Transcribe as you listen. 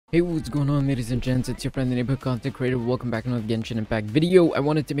Hey, what's going on, ladies and gents? It's your friend, the neighborhood content creator. Welcome back to another Genshin Impact video. I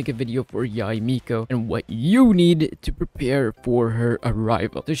wanted to make a video for Yae Miko and what you need to prepare for her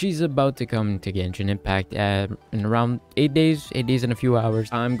arrival. So she's about to come to Genshin Impact in around 8 days and a few hours.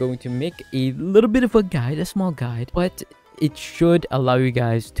 I'm going to make a little bit of a guide, a small guide, but it should allow you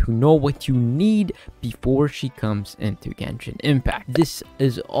guys to know what you need before she comes into Genshin Impact. This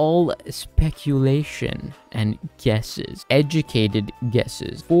is all speculation and guesses, educated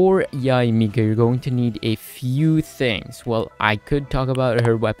guesses. For Yae Miko, you're going to need a few things. Well, I could talk about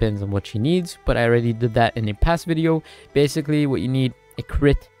her weapons and what she needs, but I already did that in a past video. Basically, what you need: a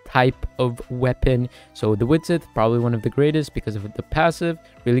crit type of weapon. So the Widsith, probably one of the greatest because of the passive,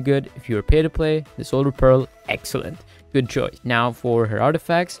 really good. If you're pay to play, the Solar Pearl, excellent, good choice. Now for her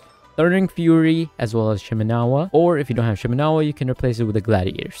artifacts: Thundering Fury as well as Shimenawa, or if you don't have Shimenawa, you can replace it with a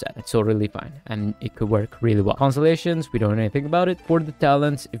Gladiator set. It's totally fine and it could work really well. Constellations, we don't know anything about it. For the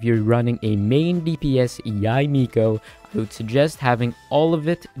talents, if you're running a main DPS Yae Miko, I would suggest having all of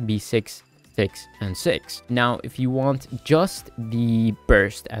it be 6, 6, and 6. Now, if you want just the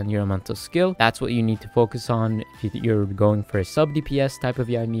burst and your elemental skill, that's what you need to focus on. If you're going for a sub DPS type of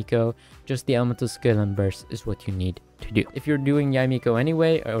Yae Miko, just the elemental skill and burst is what you need to do. If you're doing Yae Miko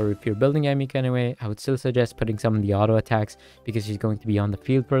anyway, or if you're building Yae Miko anyway, I would still suggest putting some of the auto attacks because she's going to be on the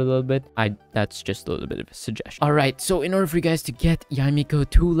field for a little bit. That's just a little bit of a suggestion. All right, so in order for you guys to get Yae Miko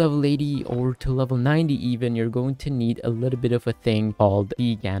to level 80 or to level 90 even, you're going to need a little bit of a thing called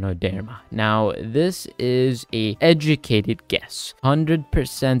the Ganoderma. Now, this is a educated guess,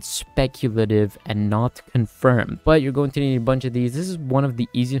 100% speculative and not confirmed, but you're going to need a bunch of these. This is one of the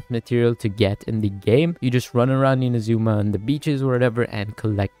easiest material to get in the game. You just run around Inazuma on the beaches or whatever and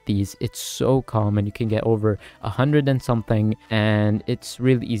collect these. It's so common. You can get over 100 and something, and it's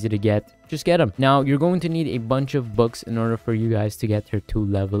really easy to get. Just get them. Now, you're going to need a bunch of books in order for you guys to get her to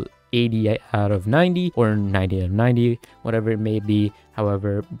level 80 out of 90 or 90 out of 90, whatever it may be.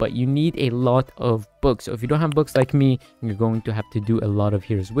 However, but you need a lot of books. So if you don't have books like me, you're going to have to do a lot of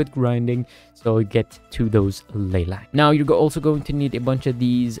heroes with grinding, so get to those ley lines. Now, you're also going to need a bunch of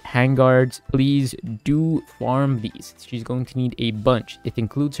these handguards. Please do farm these. She's going to need a bunch. It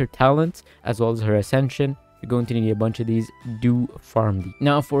includes her talents as well as her ascension. You're going to need a bunch of these. Do farm these.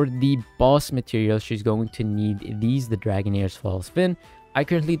 Now, for the boss material, she's going to need these, the Dragonair's False Fin. I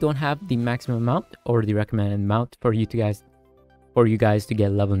currently don't have the maximum amount or the recommended amount for you guys to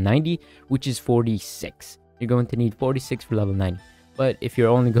get level 90, which is 46. You're going to need 46 for level 90. But if you're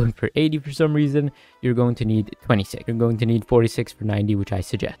only going for 80 for some reason, you're going to need 26. You're going to need 46 for 90, which I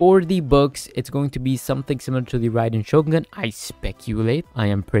suggest. For the books, it's going to be something similar to the Raiden Shogun. I speculate. I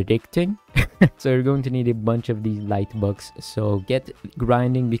am predicting. So you're going to need a bunch of these light books. So get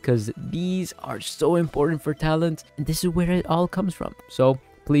grinding because these are so important for talents. And this is where it all comes from. So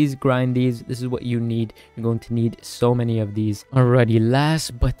please grind these. This is what you need. You're going to need so many of these. Alrighty,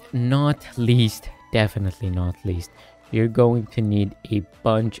 last but not least, definitely not least, you're going to need a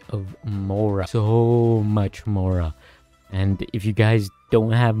bunch of Mora. So much Mora. And if you guys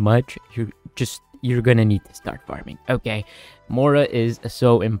don't have much, you're gonna need to start farming. Okay, Mora is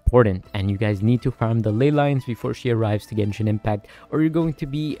so important, and you guys need to farm the ley lines before she arrives to Genshin Impact, or you're going to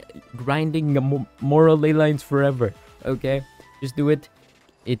be grinding Mora ley lines forever. Okay, just do it.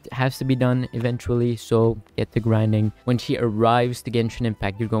 It has to be done eventually, so get to grinding. When she arrives to Genshin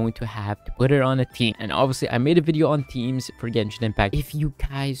Impact, you're going to have to put her on a team. And obviously, I made a video on teams for Genshin Impact. If you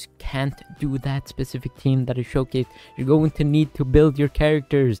guys can't do that specific team that I showcased, you're going to need to build your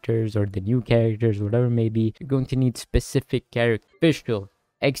characters or the new characters, whatever it may be. You're going to need specific characters. Fischl,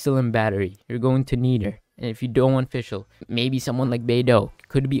 excellent battery. You're going to need her. And if you don't want Fischl, maybe someone like Beidou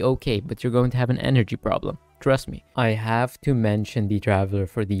could be okay, but you're going to have an energy problem. Trust me. I have to mention the Traveler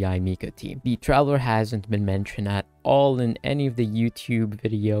for the Yae Miko team. The Traveler hasn't been mentioned at all in any of the YouTube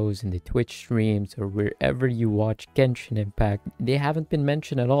videos, in the Twitch streams, or wherever you watch Genshin Impact. They haven't been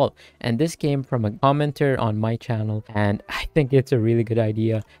mentioned at all. And this came from a commenter on my channel, and I think it's a really good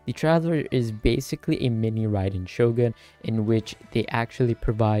idea. The Traveler is basically a mini Raiden Shogun in which they actually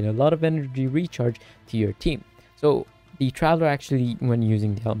provide a lot of energy recharge to your team. So the Traveler actually, when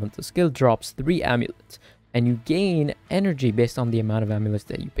using the elemental skill, drops 3 amulets. And you gain energy based on the amount of amulets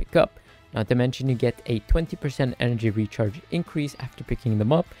that you pick up. Not to mention, you get a 20% energy recharge increase after picking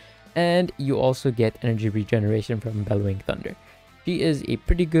them up, and you also get energy regeneration from Bellowing Thunder. She is a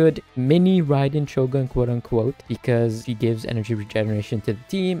pretty good mini Raiden Shogun, quote unquote, because she gives energy regeneration to the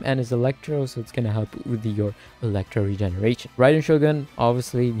team and is Electro, so it's going to help with your Electro regeneration. Raiden Shogun,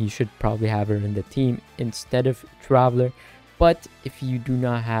 obviously, you should probably have her in the team instead of Traveler. But if you do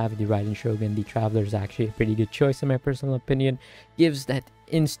not have the Raiden Shogun, the Traveler is actually a pretty good choice in my personal opinion. Gives that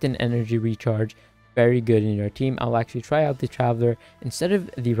instant energy recharge, very good in your team. I'll actually try out the Traveler instead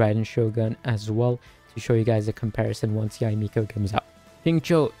of the Raiden Shogun as well to show you guys a comparison once Yae Miko comes out.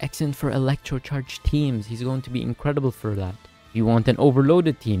 Pingcho, excellent for electrocharged teams. He's going to be incredible for that. If you want an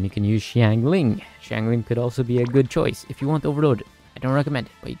overloaded team, you can use Xiangling. Xiangling could also be a good choice if you want overloaded. I don't recommend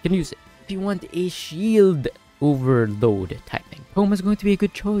it, but you can use it. If you want a shield overload type thing, Toma is going to be a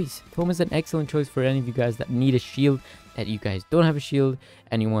good choice. Toma is an excellent choice for any of you guys that need a shield, that you guys don't have a shield,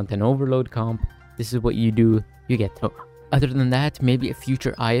 and you want an overload comp. This is what you do. You get Toma. Other than that, maybe a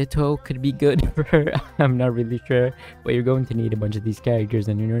future Ayato could be good for her. I'm not really sure, but you're going to need a bunch of these characters,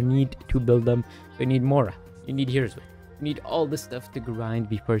 and you're going to need to build them. You need Mora. You need Heroes With. You need all the stuff to grind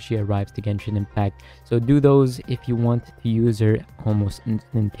before she arrives to Genshin Impact. So do those if you want to use her almost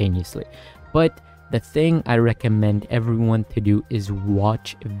instantaneously. But the thing I recommend everyone to do is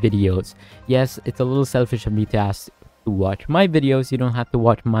watch videos. Yes, it's a little selfish of me to ask to watch my videos. You don't have to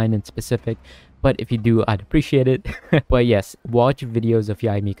watch mine in specific, but if you do, I'd appreciate it. But yes, watch videos of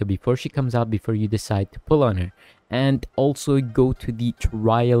Yae Miko before she comes out, before you decide to pull on her. And also go to the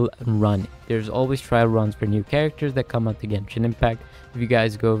trial run. There's always trial runs for new characters that come out to Genshin Impact. If you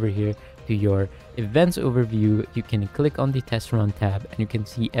guys go over here to your events overview, you can click on the test run tab and you can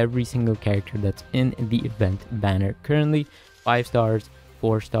see every single character that's in the event banner. Currently 5 stars,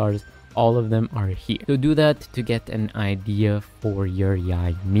 4 stars, all of them are here. So do that to get an idea for your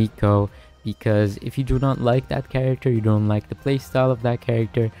Yae Miko, because if you do not like that character, you don't like the playstyle of that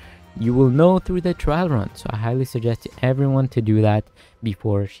character, you will know through the trial run. So I highly suggest everyone to do that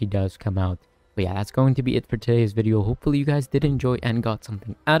before she does come out. But yeah, that's going to be it for today's video. Hopefully you guys did enjoy and got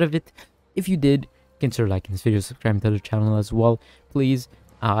something out of it. If you did, consider liking this video, subscribing to the channel as well, please.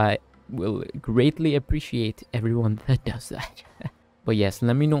 I will greatly appreciate everyone that does that. But yes,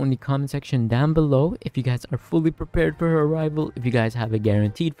 let me know in the comment section down below if you guys are fully prepared for her arrival, if you guys have a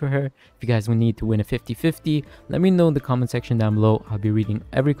guaranteed for her, if you guys will need to win a 50-50. Let me know in the comment section down below. I'll be reading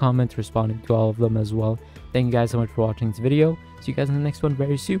every comment, responding to all of them as well. Thank you guys so much for watching this video. See you guys in the next one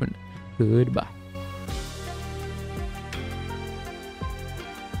very soon. Goodbye.